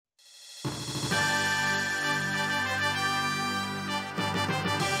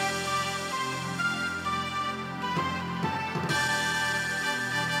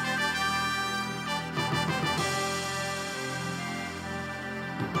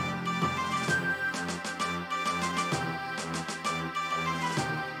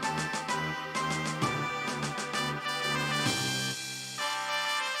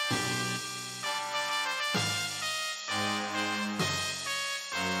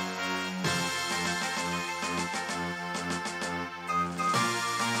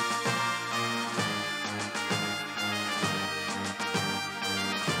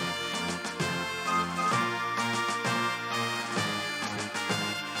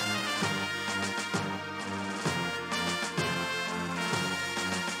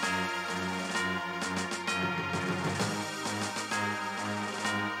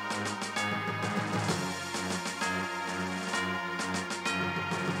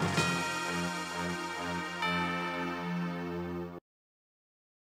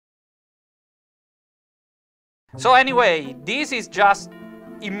So anyway, this is just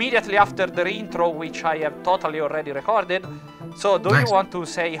immediately after the intro, which I have totally already recorded. So do you want to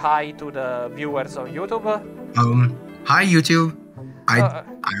say hi to the viewers on YouTube? Hi YouTube. I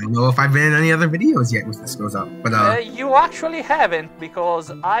don't know if I've been in any other videos yet when this goes up, but you actually haven't,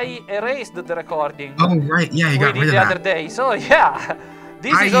 because I erased the recording. Oh right, yeah, you got rid of the that. other day. So yeah,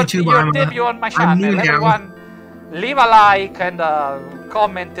 this Hi, is YouTube, your debut on my channel. Everyone, leave a like and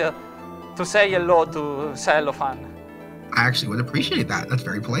comment to say hello to Cellophane. I actually would appreciate that. That's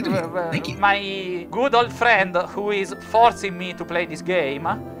very polite of you. Thank you. My good old friend who is forcing me to play this game.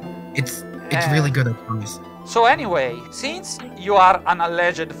 It's really good, I promise. So anyway, since you are an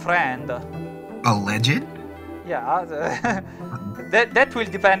alleged friend... Alleged? Yeah, that will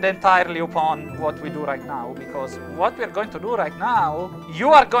depend entirely upon what we do right now, because what we're going to do right now, you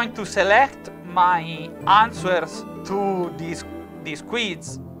are going to select my answers to these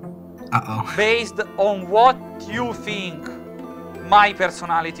quiz based on what you think my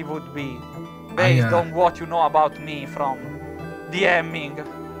personality would be, based on what you know about me from DMing.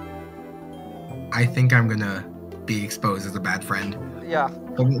 I think I'm gonna be exposed as a bad friend. Yeah.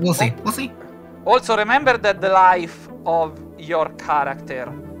 But we'll see. We'll see. Also, remember that the life of your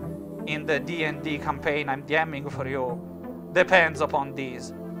character in the D&D campaign I'm DMing for you depends upon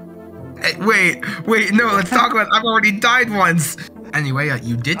these. Hey, wait, no, let's talk about I've already died once. Anyway,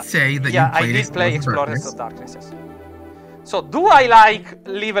 you did say that you played I did play Explorers of Darkness, yes. So, do I like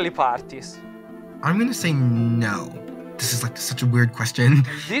lively parties? I'm gonna say no. This is like such a weird question.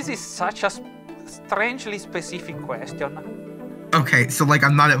 This is such a strangely specific question. Okay, so like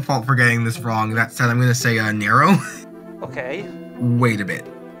I'm not at fault for getting this wrong. That said, I'm gonna say narrow. Okay. Wait a bit.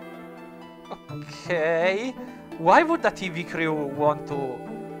 Okay. Why would a TV crew want to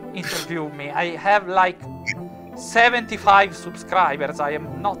interview me? I have like 75 subscribers. I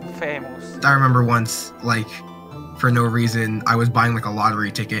am not famous. I remember once, like, for no reason, I was buying like a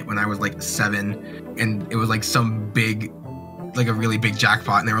lottery ticket when I was like 7, and it was like some big, like a really big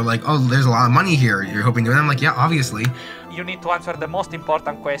jackpot, and they were like, oh, there's a lot of money here, you're hoping to win? I'm like, yeah, obviously. You need to answer the most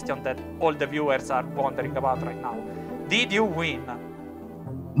important question that all the viewers are wondering about right now. Did you win?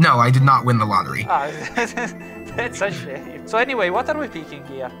 No, I did not win the lottery. That's a shame. So anyway, what are we picking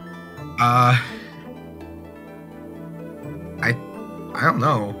here? I don't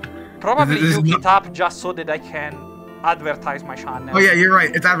know. Probably look it up just so that I can advertise my channel. Oh yeah, you're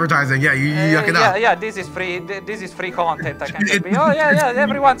right. It's advertising. Yeah, you look it up. Yeah, this is free. This is free content. I can just be. Oh yeah,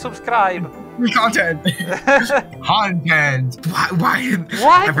 everyone subscribe. Free content. Content. Why?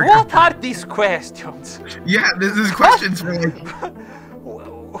 What are these questions? Yeah, this is questions for like.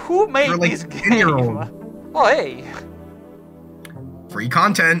 Who made this game? Oh hey. Free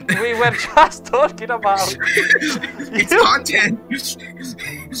content. We were just talking about. It's content.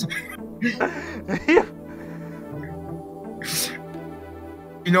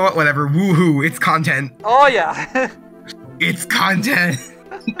 You know what? Whatever. Woohoo! It's content. Oh yeah. It's content.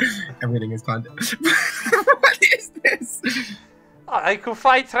 Everything is content. What is this? I could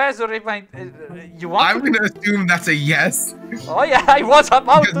find treasure if you want. I'm gonna assume that's a yes. Oh yeah, I was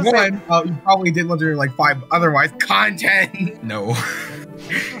about to say. You probably did under like 5. Otherwise, content. No.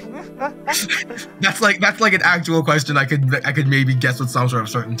 that's like an actual question. I could maybe guess with some sort of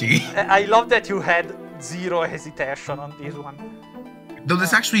certainty. I love that you had zero hesitation on this one. Though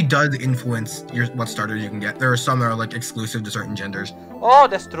this actually does influence what starter you can get. There are some that are like exclusive to certain genders. Oh,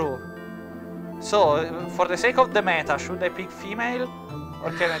 that's true. So, for the sake of the meta, should I pick female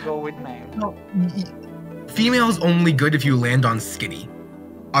or can I go with male? No, female is only good if you land on skinny.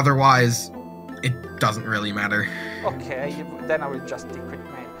 Otherwise, it doesn't really matter. Okay, then I will just stick with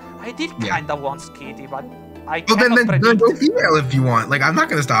male. I did kinda want skinny, but I well, cannot predict. Then go female if you want. Like, I'm not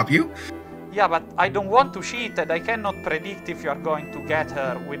gonna stop you. Yeah, but I don't want to cheat, and I cannot predict if you are going to get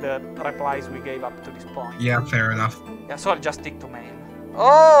her with the replies we gave up to this point. Yeah, fair enough. Yeah, so I'll just stick to male.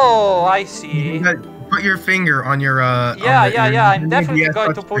 Oh, I see. Put your finger on your yeah. I'm definitely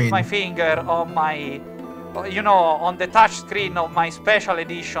going to put my finger on my, you know, on the touch screen of my special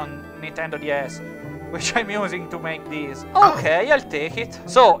edition Nintendo DS, which I'm using to make these. Okay, I'll take it.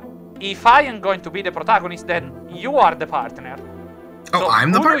 So, if I am going to be the protagonist, then you are the partner. So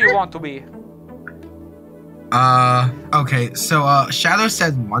I'm the partner? Who do you want to be? Okay, so, Shadow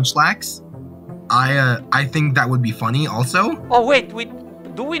said Munchlax. I think that would be funny also. Oh, wait,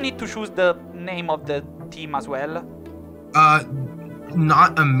 do we need to choose the name of the team as well?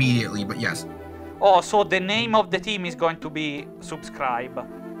 Not immediately, but yes. Oh, so the name of the team is going to be Subscribe.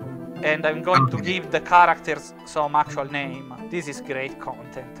 And I'm going to give the characters some actual name. This is great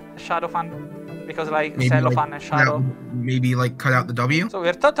content. Shadowfan, because like Cellophane and Shadow. Maybe like cut out the W? So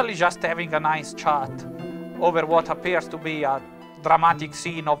we're totally just having a nice chat over what appears to be a dramatic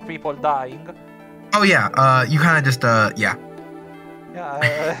scene of people dying. Oh yeah, you kind of just yeah.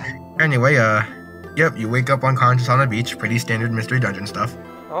 Yeah. Anyway, yep, you wake up unconscious on a beach. Pretty standard mystery dungeon stuff.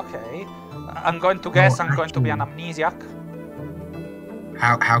 Okay. I'm going to guess Oh, I'm going to be an amnesiac.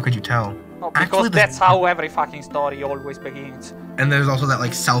 How could you tell? Oh, because Actually, that's how every fucking story always begins. And there's also that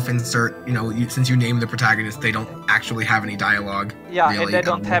like self-insert. You know, since you name the protagonist, they don't actually have any dialogue. Yeah, really. and they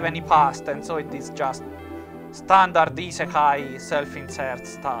don't have any past, and so it is just standard isekai self-insert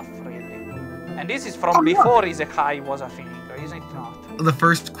stuff, really. And this is from before isekai was a thing, is it not? The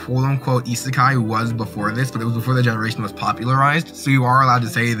first quote-unquote isekai was before this, but it was before the generation was popularized. So you are allowed to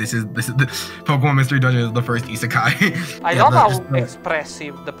say this is the Pokemon Mystery Dungeon is the first isekai. I love how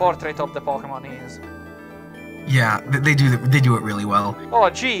expressive the portrait of the Pokemon is. Yeah, they do it really well. Oh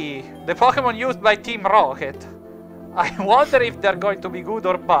gee, the Pokemon used by Team Rocket. I wonder if they're going to be good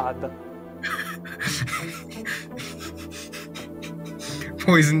or bad.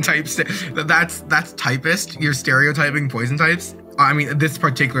 Poison types. That's typist. You're stereotyping poison types. I mean, this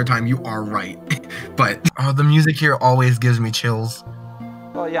particular time you are right, but the music here always gives me chills.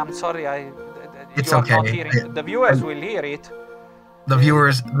 Oh yeah, I'm sorry. It's you are okay. not hearing. The viewers will hear it. The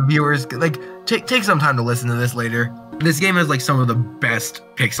viewers, like take some time to listen to this later. This game has like some of the best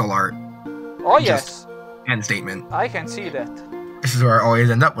pixel art. Oh yes. End statement. I can see that. This is where I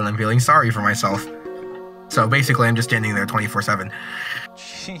always end up when I'm feeling sorry for myself. So basically, I'm just standing there 24/7.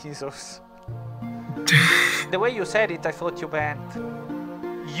 Jesus. The way you said it, I thought you meant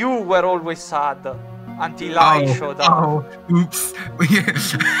you were always sad until I showed up. Oh, oops.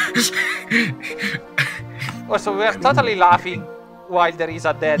 Oh, so we are totally laughing while there is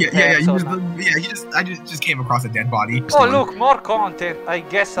a dead person. I just came across a dead body. Oh look, more content. I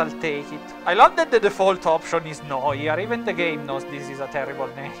guess I'll take it. I love that the default option is no here. Even the game knows this is a terrible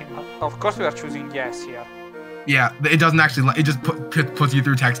name. Of course we are choosing yes here. Yeah, it doesn't actually. It just puts you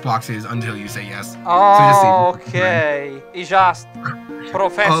through text boxes until you say yes. Oh, okay. It's just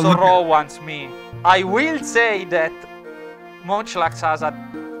Professor Rowe wants me. I will say that Munchlax has a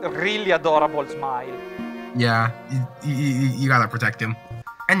really adorable smile. Yeah, you gotta protect him.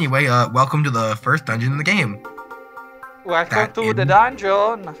 Anyway, welcome to the first dungeon in the game. Welcome to the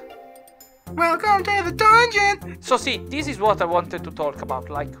dungeon. Welcome to the dungeon. So see, this is what I wanted to talk about.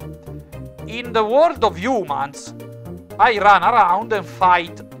 Like, in the world of humans, I run around and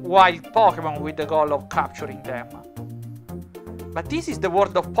fight wild Pokemon with the goal of capturing them. But this is the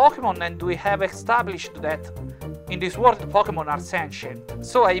world of Pokemon, and we have established that in this world Pokemon are sentient.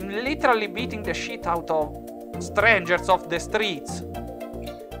 So I'm literally beating the shit out of strangers off the streets.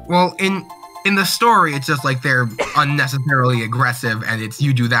 Well, in the story, it's just like they're unnecessarily aggressive, and it's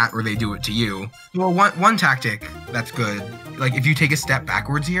you do that or they do it to you. Well, one tactic that's good, like if you take a step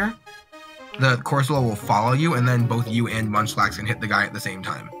backwards here, the Corsola will follow you, and then both you and Munchlax can hit the guy at the same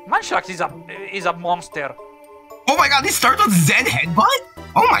time. Munchlax is a monster. Oh my god, this starts with Zen Headbutt?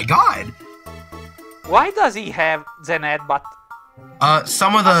 Oh my god! Why does he have Zen Headbutt?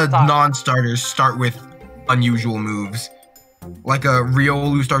 Some of the non-starters start with unusual moves. Like a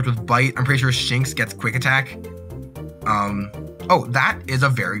Riolu starts with Bite. I'm pretty sure Shinx gets Quick Attack. Oh, that is a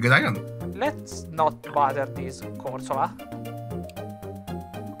very good item. Let's not bother this Corsola.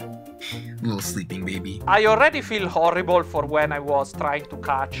 Little sleeping baby. I already feel horrible for when I was trying to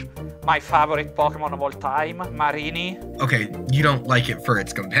catch my favorite Pokemon of all time, Marini. Okay, you don't like it for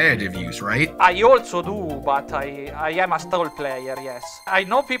its competitive use, right? I also do, but I am a stall player, yes. I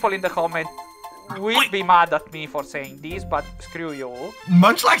know people in the comments will be mad at me for saying this, but screw you.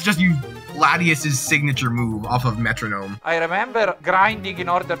 Munchlax just used Latias's signature move off of Metronome. I remember grinding in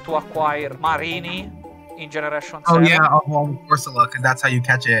order to acquire Marini in Generation 7. Oh yeah, along with Corsola, because that's how you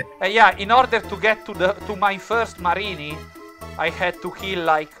catch it. Yeah, in order to get to my first Marini, I had to kill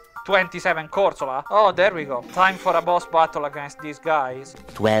like 27 Corsola. Oh, there we go. Time for a boss battle against these guys.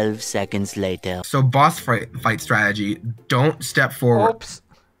 12 seconds later. So boss fight strategy, don't step forward. Oops.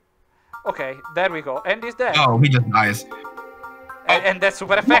 Okay, there we go. And he's dead. Oh, he just dies. And that's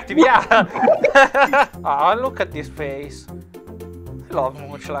super effective, yeah. Ah, look at this face. I love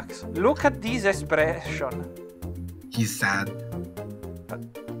Munchlax. Look at this expression. He's sad.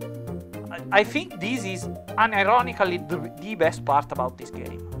 I think this is unironically the best part about this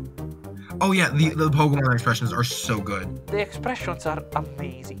game. Oh yeah, the Pokemon expressions are so good. The expressions are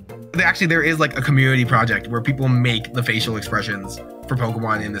amazing. There is like a community project where people make the facial expressions for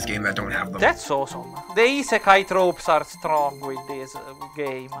Pokemon in this game that don't have them. That's awesome. The isekai tropes are strong with this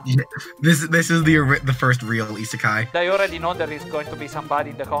game. Yeah, this is the first real isekai. I already know there is going to be somebody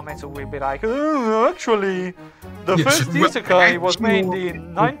in the comments who will be like, oh, actually, the first isekai was made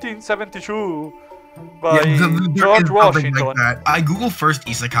in 1972. by George Washington. Like that. I Google first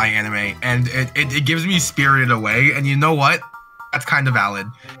isekai anime, and it gives me Spirited Away, and you know what? That's kind of valid.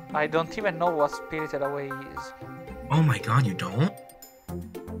 I don't even know what Spirited Away is. Oh my god, you don't?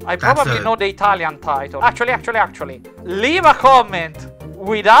 I probably know the Italian title. Actually, leave a comment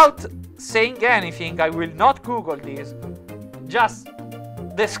without saying anything. I will not Google this. Just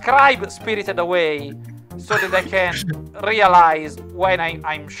describe Spirited Away so that I can realize when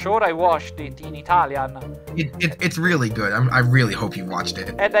I'm sure I watched it in Italian. It's really good. I really hope you watched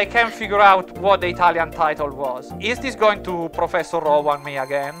it. And I can figure out what the Italian title was. Is this going to Professor Row on me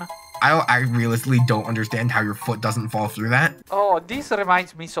again? I realistically don't understand how your foot doesn't fall through that. Oh, this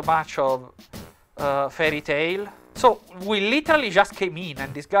reminds me so much of Fairy Tail. So, we literally just came in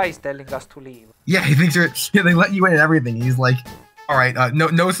and this guy is telling us to leave. Yeah, he thinks they let you in and everything. He's like, alright,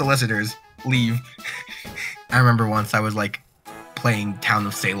 no solicitors, leave. I remember once I was like playing Town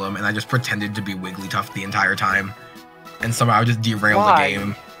of Salem and I just pretended to be Wigglytuff the entire time. And somehow I just derailed the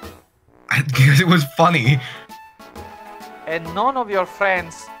game. Because it was funny. And none of your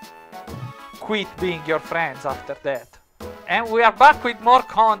friends quit being your friends after that. And we are back with more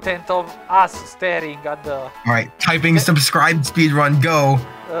content of us staring at the... Alright, typing subscribe speedrun, go!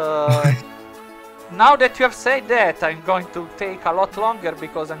 Now that you have said that, I'm going to take a lot longer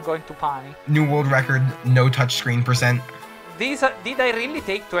because I'm going to panic. New world record, no touchscreen %. Did I really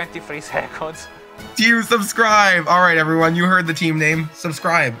take 23 seconds? Do subscribe! Alright everyone, you heard the team name.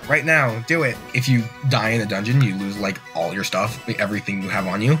 Subscribe, right now, do it. If you die in a dungeon, you lose like all your stuff, everything you have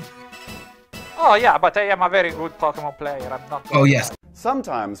on you. Oh yeah, but I am a very good Pokemon player, I'm not going Oh yes. to...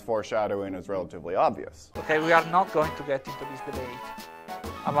 Sometimes foreshadowing is relatively obvious. Okay, we are not going to get into this debate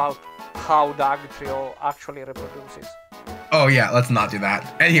about how Dugtrio actually reproduces. Oh yeah, let's not do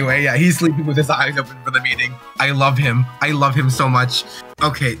that. Anyway, yeah, he's sleeping with his eyes open for the meeting. I love him. I love him so much.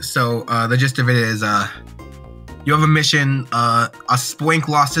 Okay, so the gist of it is, you have a mission, a Spoink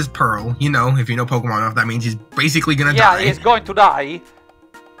lost his pearl. You know, if you know Pokemon enough, that means he's basically gonna die. Yeah, he's going to die.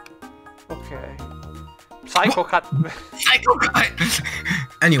 Okay. Psycho Cut. Psycho Cut!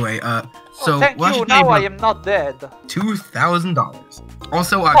 Anyway, so... Oh, thank you, now I am not dead. $2,000.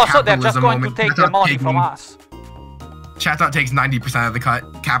 Also, so they're just going to take the money from us. Chatot takes 90% of the cut.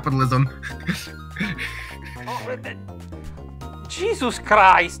 Capitalism. Jesus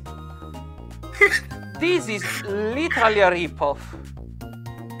Christ! This is literally a ripoff.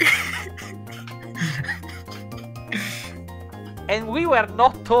 And we were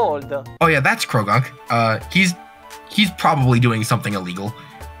not told. Oh yeah, that's Krogunk. He's probably doing something illegal.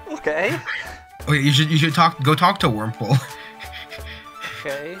 Okay. Okay, you should go talk to Wurmple.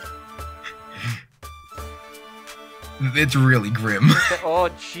 Okay. It's really grim. Oh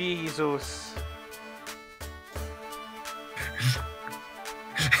Jesus.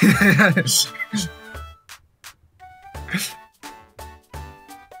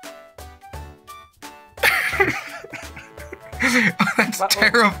 That's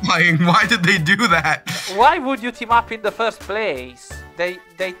terrifying. Why did they do that? Why would you team up in the first place? They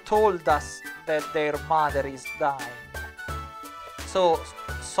told us that their mother is dying. So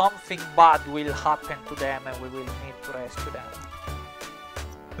something bad will happen to them and we will need to rescue them.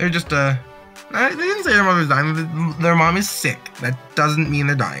 They're just they didn't say their mother's dying. Their mom is sick. That doesn't mean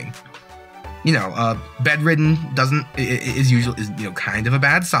they're dying. You know, bedridden is usually kind of a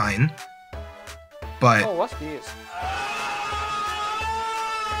bad sign. But oh, what's this?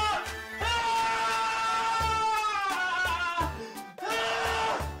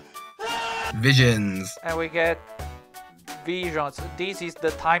 Visions. And we get visions. This is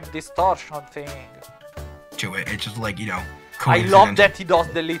the time distortion thing. To it. It's just like, I love that he does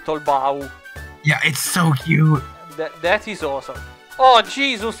the little bow. Yeah, it's so cute. That is awesome. Oh,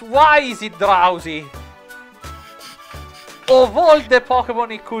 Jesus, why is it drowsy? Of all the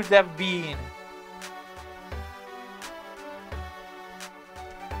Pokemon it could have been.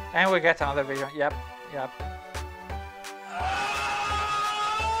 And we get another vision. Yep.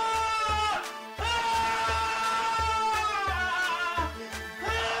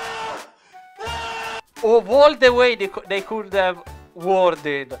 Of all the way they could have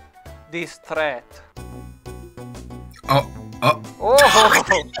worded this threat. Oh.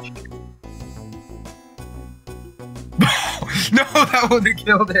 No, that would have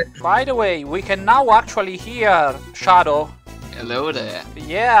killed it. By the way, we can now actually hear Shadow. Hello there.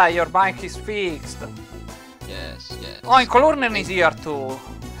 Yeah, your mic is fixed. Yes. Oh, and Colurnen is here too.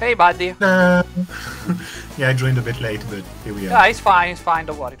 Hey, buddy. Yeah, I joined a bit late, but here we are. Yeah, it's fine,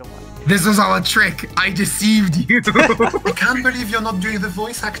 don't worry. This was all a trick. I deceived you. I can't believe you're not doing the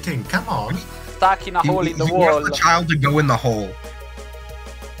voice acting. Come on. Stuck in a hole in the You wall. want the child to go in the hole.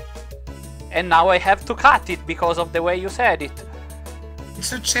 and now I have to cut it because of the way you said it.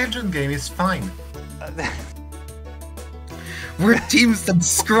 It's a children's game, it's fine. We're team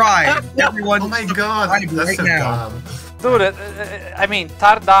subscribe. Everyone, Oh my god, subscribe that's right so now. dumb. Dude, I mean,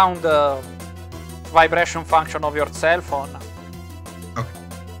 turn down the vibration function of your cell phone.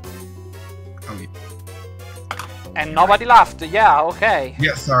 Okay. And nobody laughed. Yeah, okay.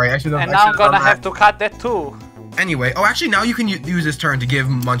 Yeah, sorry, I should have. And now I'm gonna have to cut that too. Anyway, oh, actually, now you can use this turn to give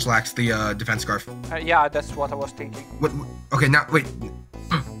Munchlax the defense scarf. Yeah, that's what I was thinking. What? Okay, now wait.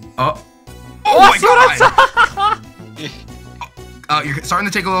 Oh Oh, my god! You're starting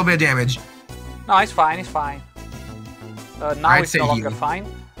to take a little bit of damage. No, it's fine, it's fine. Now I'd it's say no longer heal. fine.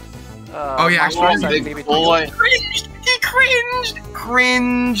 Oh, yeah, actually, Munchlax, I big leave it boy. Cringed! He cringed!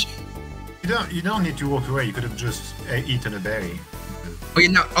 Cringe! You don't need to walk away, you could have just eaten a berry. Oh, yeah,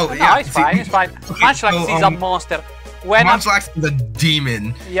 no, oh, No, yeah. it's fine, it's fine. Okay, Munchlax so, is a monster. When a, Munchlax is a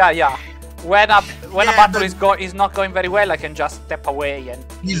demon. yeah. When a Yeah, battle but- is not going very well, I can just step away and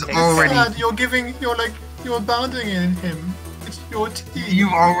He's take already- Sad, you're bounding in him. It's your team.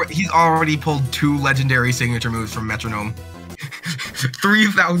 He's already pulled 2 legendary signature moves from Metronome.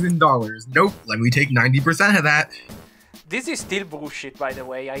 $3,000. Nope, let me take 90% of that. This is still bullshit, by the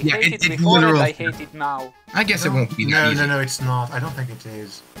way. I Yeah, hate it's it before and literal- I hate it now. I guess it won't be that easy. No, it's not. I don't think it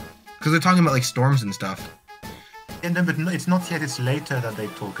is. Because they're talking about like storms and stuff. Yeah, no, but no, it's not yet. It's later that they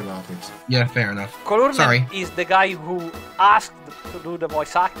talk about it. Yeah, fair enough. Colurman Sorry. is the guy who asked to do the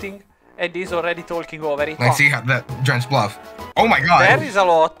voice acting and is already talking over it. Like, see how that Drench Bluff. Oh my god! There is a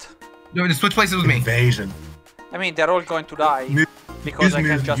lot. No, just switch places with me. Invasion. I mean, they're all going to die Move- because I Use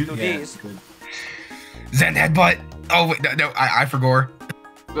can move- just use- do yeah, this. good. Zen Headbutt! Oh wait, no, I forgot.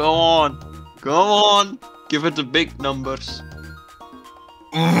 Go on. Go on. Give it the big numbers.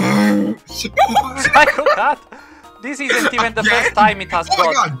 Psycho Cat! This isn't even the first time it has Oh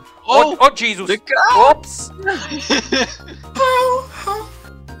my got. god! Oh, Jesus! The cat! Oops!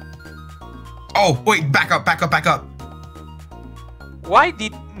 Oh, wait, back up. Why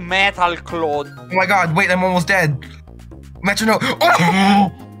did Metal Claude? Oh my god, wait, I'm almost dead. Metronome.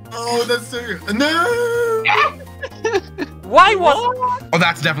 Oh! Oh, that's so. No. Why was Oh,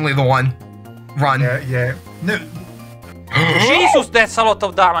 that's definitely the one. Run. Yeah. No. Jesus? That's a lot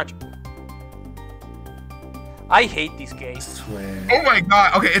of damage. I hate this game. Swear. Oh my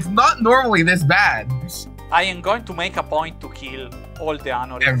god, okay, it's not normally this bad. I am going to make a point to kill all the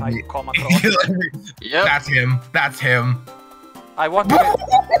Anorith I Every- come across. Yep. That's him. I want to.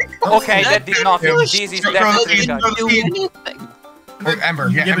 Okay, that did nothing. This is definitely no, done. Do anything. Ember,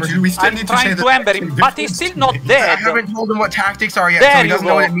 yeah, Yeah, Ember. but we still I'm need to say trying that to ember him, but he's still not I dead. haven't told him what tactics are yet, There so he you doesn't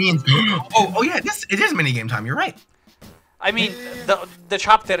know what go. it means. Oh yeah, it is minigame time, you're right. I mean, the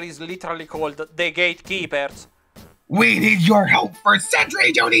chapter is literally called The Gatekeepers. We need your help for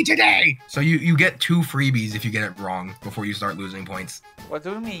sentry duty today! So you get 2 freebies if you get it wrong before you start losing points. What do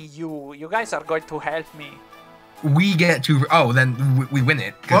you mean, you? You guys are going to help me. We get 2, oh, then we win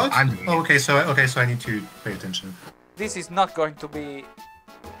it, because What? I'm doing Oh, it. okay, so I need to pay attention. This is not going to be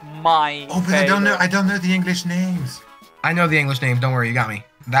my Oh, but I don't know. favor. I don't know the English names. I know the English names, don't worry, you got me.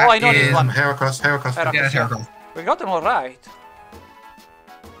 That I know this is- one. Heracross. Heracross. Yeah, that's Heracross. We got them all right.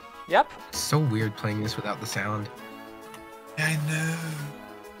 Yep. So weird playing this without the sound. I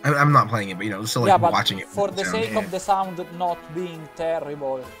know. I'm not playing it, but still like yeah, but watching it. for with the sound. sake of the sound not being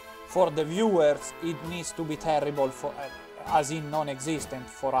terrible, for the viewers, it needs to be terrible for, as in non-existent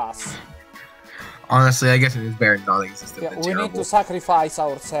for us. Honestly, I guess it is very non-existent. Yeah, and we terrible. need to sacrifice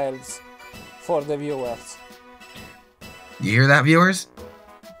ourselves for the viewers. You hear that, viewers?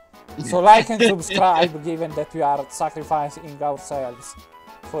 So like and subscribe, given that we are sacrificing ourselves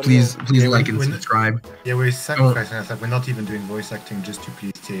for Please Yeah, like and when- subscribe. Yeah, we're sacrificing ourselves. We're not even doing voice acting just to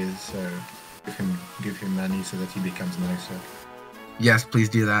please Tears. So give him money so that he becomes nicer. Yes, please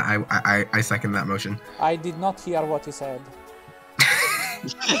do that. I second that motion. you. I did not hear what he said.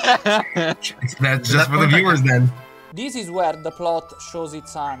 That's just for the viewers then. This is where the plot shows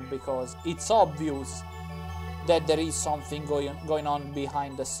its hand, because it's obvious that there is something going on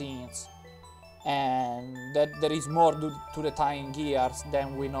behind the scenes, and that there is more to the Time Gears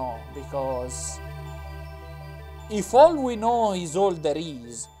than we know, because if all we know is all there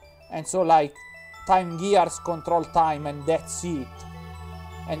is, and so like Time Gears control time and that's it,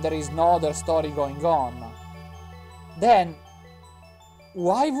 and there is no other story going on, then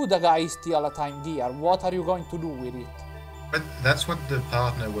why would a guy steal a Time Gear? What are you going to do with it? But that's what the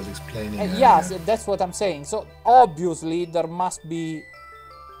partner was explaining. Yes, that's what I'm saying. So obviously there must be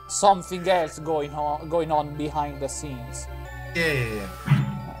something else going on behind the scenes. Yeah.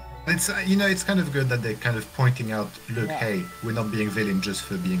 It's it's kind of good that they're kind of pointing out, look, Yeah. hey, we're not being villains just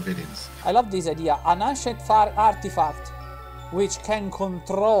for being villains. I love this idea. An ancient artifact which can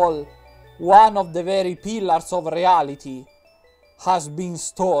control one of the very pillars of reality has been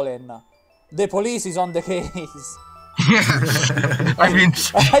stolen. The police is on the case. I mean,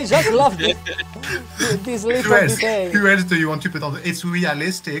 I just love this little detail. Who else do you want to put on? It's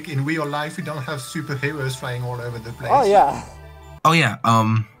realistic. In real life, we don't have superheroes flying all over the place. Oh yeah, oh yeah,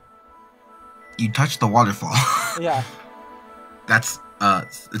 you touched the waterfall. yeah, That's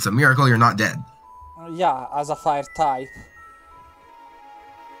it's a miracle you're not dead. yeah. As a fire type.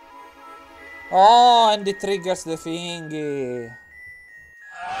 Oh, and it triggers the thingy.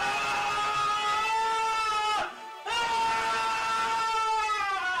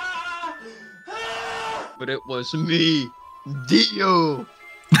 But it was me, Dio.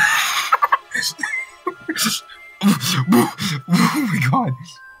 Oh my god.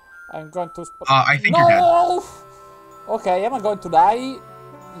 I'm going to. I think you're dead. No. Okay, am I going to die?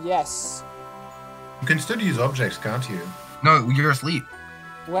 Yes. You can still use objects, can't you? No, you're asleep.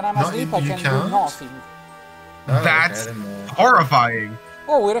 When I'm No, asleep, I you can do can't? nothing. Oh, That's okay, I didn't know. horrifying.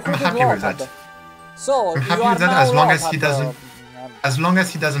 Oh, we recruited happy with Lothar. that. So I'm happy you are with that now as long as Lothar, he doesn't- As long as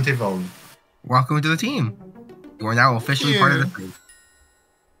he doesn't evolve. Welcome to the team. You are now officially part of the team.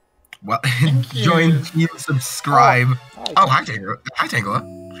 Well, join team, subscribe. Oh, hi, Tangela. Hi, Tangela.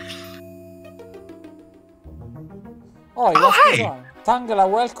 Oh, he Oh, was hey! this one. Tangela,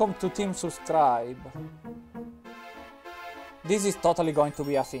 welcome to Team Subscribe. This is totally going to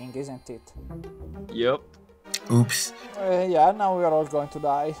be a thing, isn't it? Yep. Oops. Yeah, now we are all going to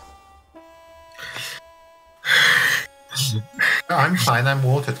die. No, I'm fine. I'm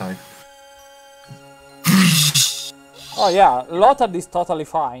water type. Oh yeah, Lothar is totally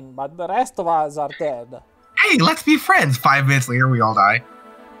fine, but the rest of us are dead. Hey, let's be friends. 5 minutes later, we all die.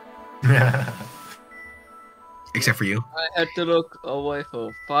 Except for you. I had to look away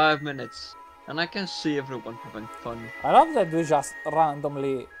for 5 minutes, and I can see everyone having fun. I love that we just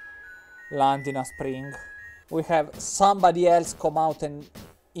randomly land in a spring. We have somebody else come out and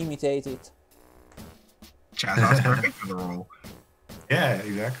imitate it. Chazos perfect for the role. Yeah,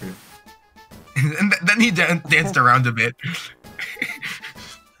 exactly. And then he danced around a bit.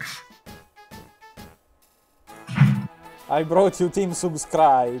 I brought you Team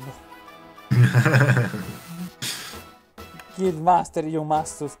Subscribe. Guildmaster, you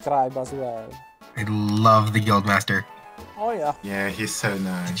must subscribe as well. I love the Guildmaster. Oh yeah. Yeah, he's so Did you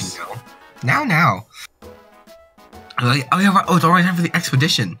nice. know? Now. Oh, yeah, oh, it's already time for the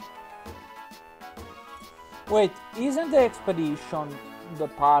expedition. Wait, isn't the expedition the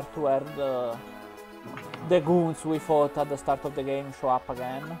part where the goons we fought at the start of the game show up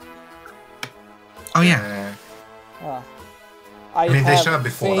again? Oh, yeah. Ah. I mean, they have show up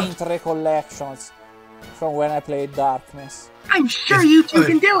before faint recollections from when I played Darkness. I'm sure you two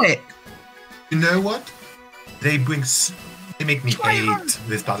can do it. You know what? They make me Try hate hard.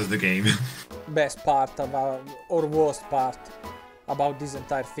 this part of the game. Best part about, or worst part about this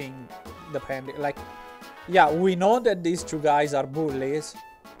entire thing, depending. Like, yeah, we know that these two guys are bullies,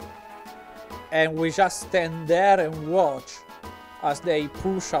 and we just stand there and watch as they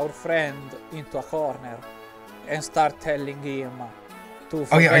push our friend into a corner and start telling him to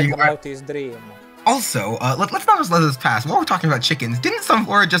Oh, yeah, forget about his dream. Also, let's not just let this pass. While we're talking about chickens, didn't some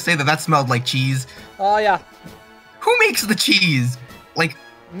Flora just say that that smelled like cheese? Oh yeah, Who makes the cheese? Like,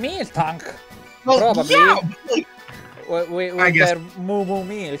 Milk Tank. well, Probably. yeah, but, like, With I guess- their moo moo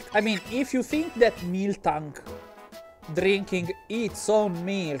milk. I mean, if you think that Milk Tank drinking its own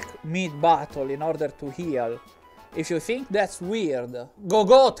milk mid-battle in order to heal, if you think that's weird,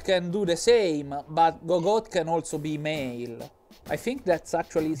 Gogot can do the same, but Gogot can also be male. I think that's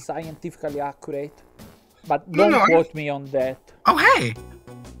actually scientifically accurate. But don't No, quote me on that. oh, hey.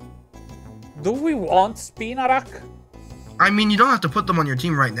 Do we want Spinarak? I mean, you don't have to put them on your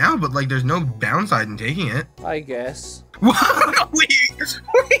team right now, but, like, there's no downside in taking it. I guess. Wait.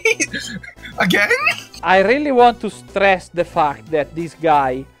 Again? I really want to stress the fact that this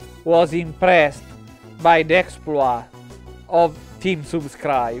guy was impressed by the exploit of Team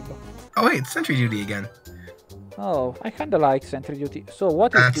Subscribe. Oh, wait, it's Sentry Duty again. Oh, I kinda like Sentry Duty. So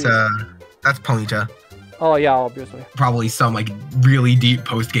what is That's, this? that's Ponyta. Oh yeah, obviously. Probably some, like, really deep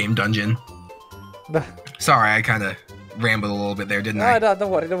post-game dungeon. Sorry, I kind of rambled a little bit there, didn't I? No, don't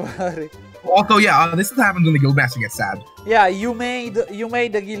worry, don't worry. Also, yeah, this is what happens when the Guildmaster gets sad. Yeah, you made the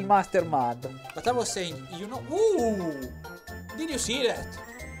Guildmaster mad. But I was saying, you know, ooh, did you see that?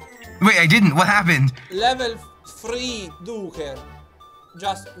 Wait, I didn't. What happened? Level 3 Duker,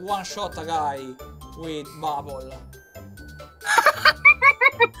 just one shot a guy with bubble.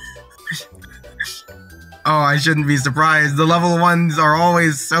 Oh, I shouldn't be surprised. The level 1s are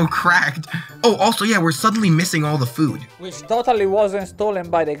always so cracked. Oh, also, yeah, we're suddenly missing all the food. Which totally wasn't stolen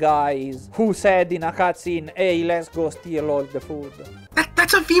by the guys who said in a cutscene, hey, let's go steal all the food.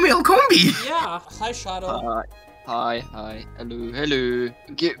 That's a female combi. Yeah, hi Shadow. Hi, hello.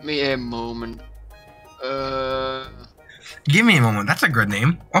 Give me a moment. Give me a moment. That's a good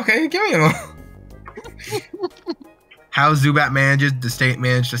name. Okay, give me a moment. How Zubat managed to stay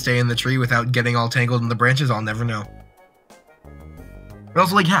in the tree without getting all tangled in the branches, I'll never know. But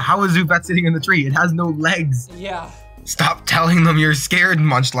also, like, yeah, how is Zubat sitting in the tree? It has no legs. Yeah. Stop telling them you're scared,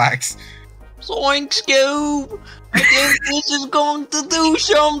 Munchlax. Zoink, Scoob! I think this is going to do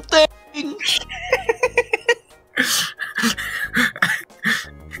something!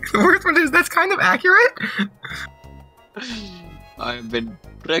 The worst one is that's kind of accurate. I've been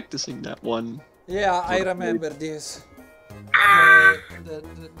practicing that one. Yeah, I remember this. The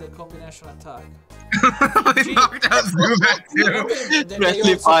combination attack. They knocked out Zubat too.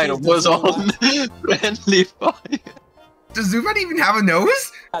 Friendly fire was on. Friendly fire. Does Zubat even have a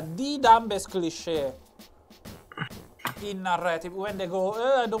nose? The dumbest cliche in narrative when they go,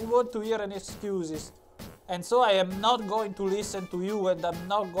 I don't want to hear any excuses. And so I am not going to listen to you and I'm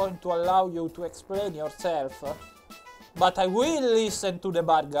not going to allow you to explain yourself. But I will listen to the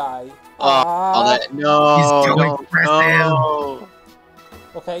bad guy. No.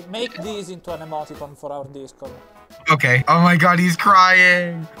 Okay, make this into an emoticon for our Discord. Okay. Oh my god, he's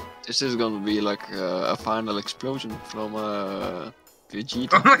crying. This is gonna be like a final explosion from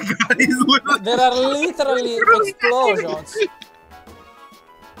Vegeta. Oh my god, he's literally... There are literally explosions.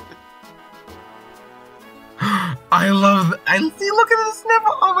 I love... see, look at this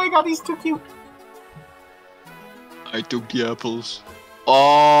nipple. Oh my god, he's too cute. I took the apples.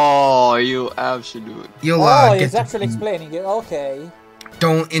 Oh, you absolute. You'll, he's actually explaining it. Okay.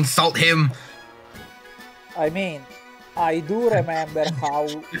 Don't insult him. I mean, I do remember how...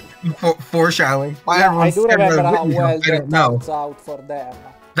 Foreshadowing. Yeah, I do remember how well that turns turns out for them.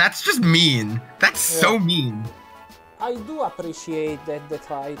 That's just mean. That's so mean. I do appreciate that they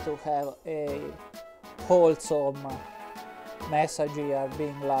try to have a wholesome message here,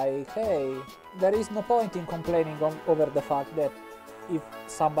 being like, hey, there is no point in complaining over the fact that if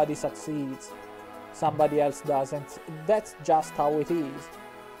somebody succeeds, somebody else doesn't. That's just how it is.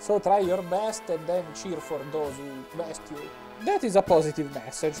 So try your best and then cheer for those who best you. That is a positive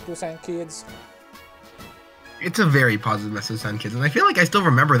message to send kids. It's a very positive message to send kids, and I feel like I still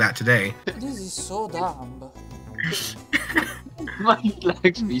remember that today. This is so dumb. Might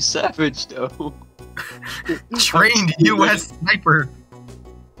like me savage though. Trained US sniper.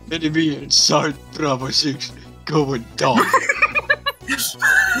 Enemy inside Bravo 6 going down.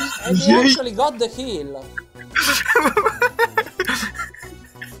 And he actually got the kill.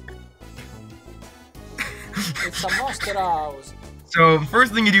 It's a monster house. So the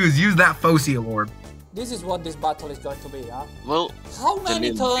first thing you do is use that Fosia Orb. This is what this battle is going to be, huh? Well, how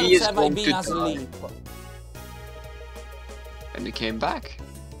many turns have I been asleep? And he came back.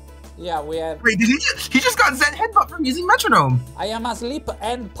 Yeah, we have... Wait, did he just got Zen Headbutt from using Metronome. I am asleep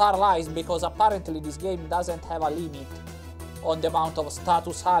and paralyzed because apparently this game doesn't have a limit on the amount of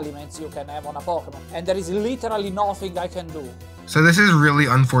status aliments you can have on a Pokemon. And there is literally nothing I can do. So this is really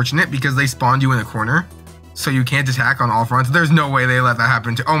unfortunate because they spawned you in a corner. So you can't attack on all fronts. There's no way they let that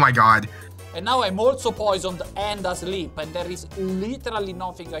happen to... Oh my god. And now I'm also poisoned and asleep, and there is literally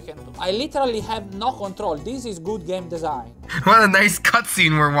nothing I can do. I literally have no control. This is good game design. What a nice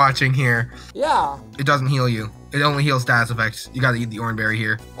cutscene we're watching here. Yeah. It doesn't heal you. It only heals status effects. You gotta eat the orange berry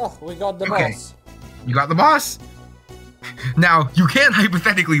here. Oh, we got the boss. You got the boss. Now, you can't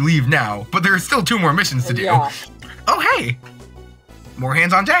hypothetically leave now, but there are still 2 more missions to do. Yeah. Oh, hey. More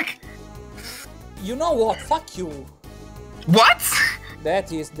hands on deck. You know what? Fuck you. What?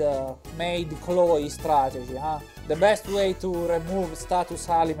 That is the made Chloe strategy, huh? The best way to remove status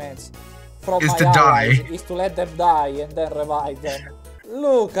aliments from my allies is to let them die and then revive them.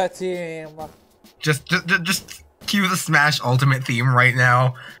 Look at him. Just cue the Smash Ultimate theme right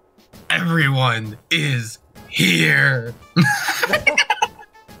now. Everyone is here.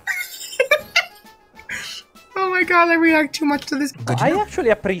 Oh my god, I react too much to this. I actually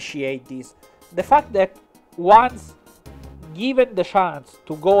appreciate this. The fact that once given the chance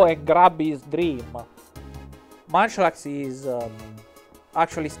to go and grab his dream, Munchlax is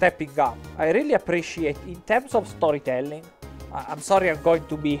actually stepping up. I really appreciate, in terms of storytelling, I'm sorry I'm going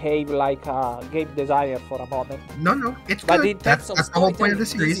to behave like a game designer for a moment. No, it's but good. In terms of that's the whole point of the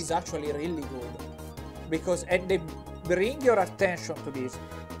storytelling, series. this is actually really good. Because, and they bring your attention to this,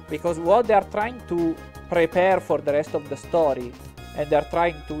 because what they are trying to prepare for the rest of the story, and they're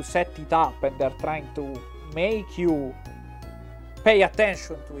trying to set it up, and they're trying to make you pay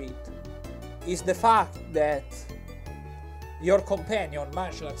attention to it is the fact that your companion,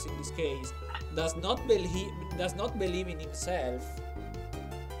 Munchlax in this case, does not believe in himself,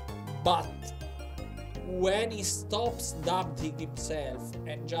 but when he stops doubting himself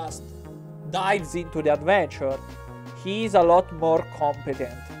and just dives into the adventure, he is a lot more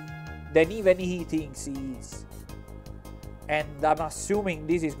competent than even he thinks he is. And I'm assuming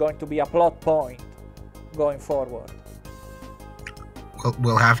this is going to be a plot point going forward.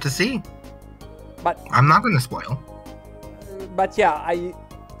 We'll have to see. But I'm not going to spoil. But yeah, I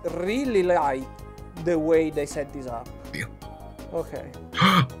really like the way they set this up. Yeah. Okay.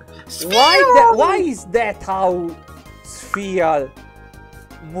 Sphere! Why is that how Sphere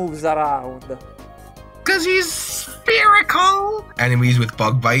moves around? Because he's spherical! Enemies with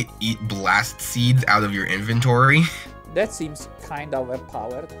bug bite eat blast seeds out of your inventory. That seems kind of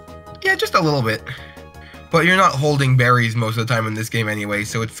overpowered. Yeah, just a little bit. But you're not holding berries most of the time in this game anyway,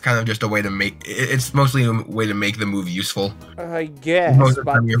 so it's kind of just a way to make... It's mostly a way to make the move useful. I guess, Most of the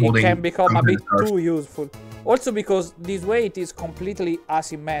but time you're it holding can become a bit stars. too useful. Also because this weight is completely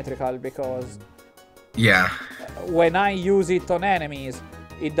asymmetrical, because Yeah. when I use it on enemies,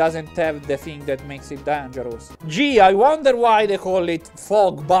 it doesn't have the thing that makes it dangerous. Gee, I wonder why they call it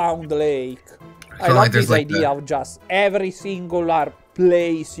Fog-Bound Lake. I feel love like there's this like idea of just every singular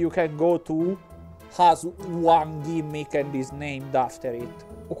place you can go to has one gimmick and is named after it.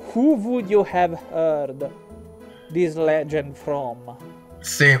 Who would you have heard this legend from?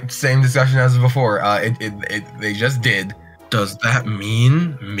 Same discussion as before. They just did. Does that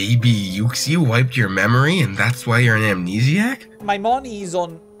mean maybe Yuxi wiped your memory and that's why you're an amnesiac? My money is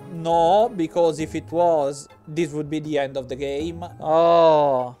on no, because if it was, this would be the end of the game.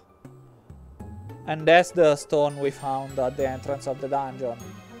 Oh. And that's the stone we found at the entrance of the dungeon.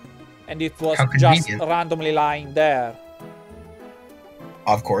 And it was How just convenient. randomly lying there.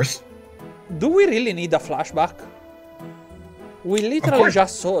 Of course. Do we really need a flashback? We literally course.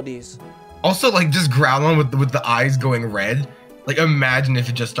 just saw this. Also, like, just Groudon with the eyes going red. Like, imagine if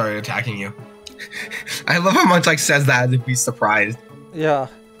it just started attacking you. I love how much, like, says that as if he's surprised. Yeah.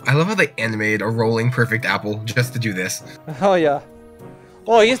 I love how they animated a rolling perfect apple just to do this. Oh yeah.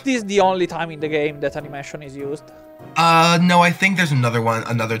 Oh, is this the only time in the game that animation is used? No, I think there's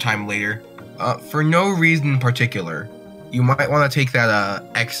another time later. For no reason in particular, you might want to take that,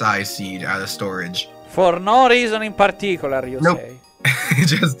 XI seed out of storage. For no reason in particular, you Nope. say.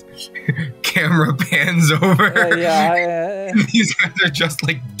 Just camera pans over. Yeah. These guys are just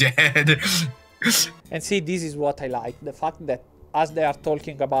like dead. And see, this is what I like. The fact that as they are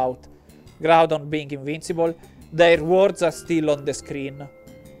talking about Groudon being invincible, their words are still on the screen.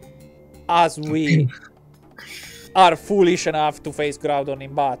 As we are foolish enough to face Groudon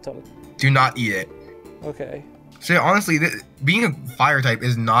in battle. Do not eat it. Okay. So honestly, being a fire type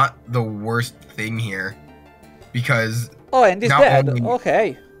is not the worst thing here. Because, Oh, and it's Not dead. only-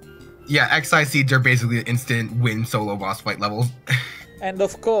 Okay. yeah, XI seeds are basically instant win solo boss fight levels. And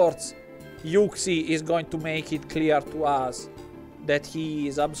of course, Yuxi is going to make it clear to us that he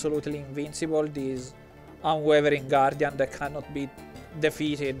is absolutely invincible, this unwavering guardian that cannot be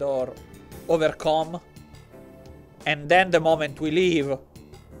defeated or overcome. And then the moment we leave,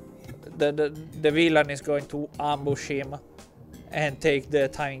 the villain is going to ambush him and take the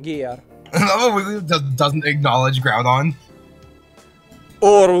time gear. Oh, doesn't acknowledge Groudon.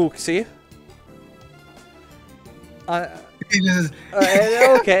 Or Uxie. He just-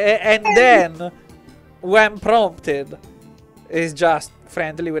 Okay, and then, when prompted, is just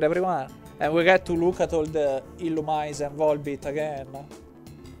friendly with everyone. And we get to look at all the Illumise and Volbeat again.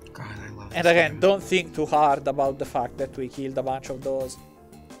 God, I love And this again, game. don't think too hard about the fact that we killed a bunch of those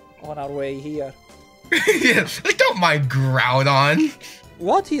on our way here. Yeah, like, don't mind Groudon.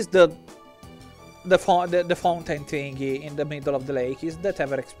 What is the fountain thingy in the middle of the lake? Is that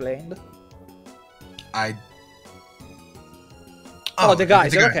ever explained? Oh, the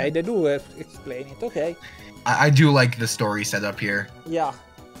guys. it's a guy. Okay, they do explain it. Okay. I do like the story set up here. Yeah.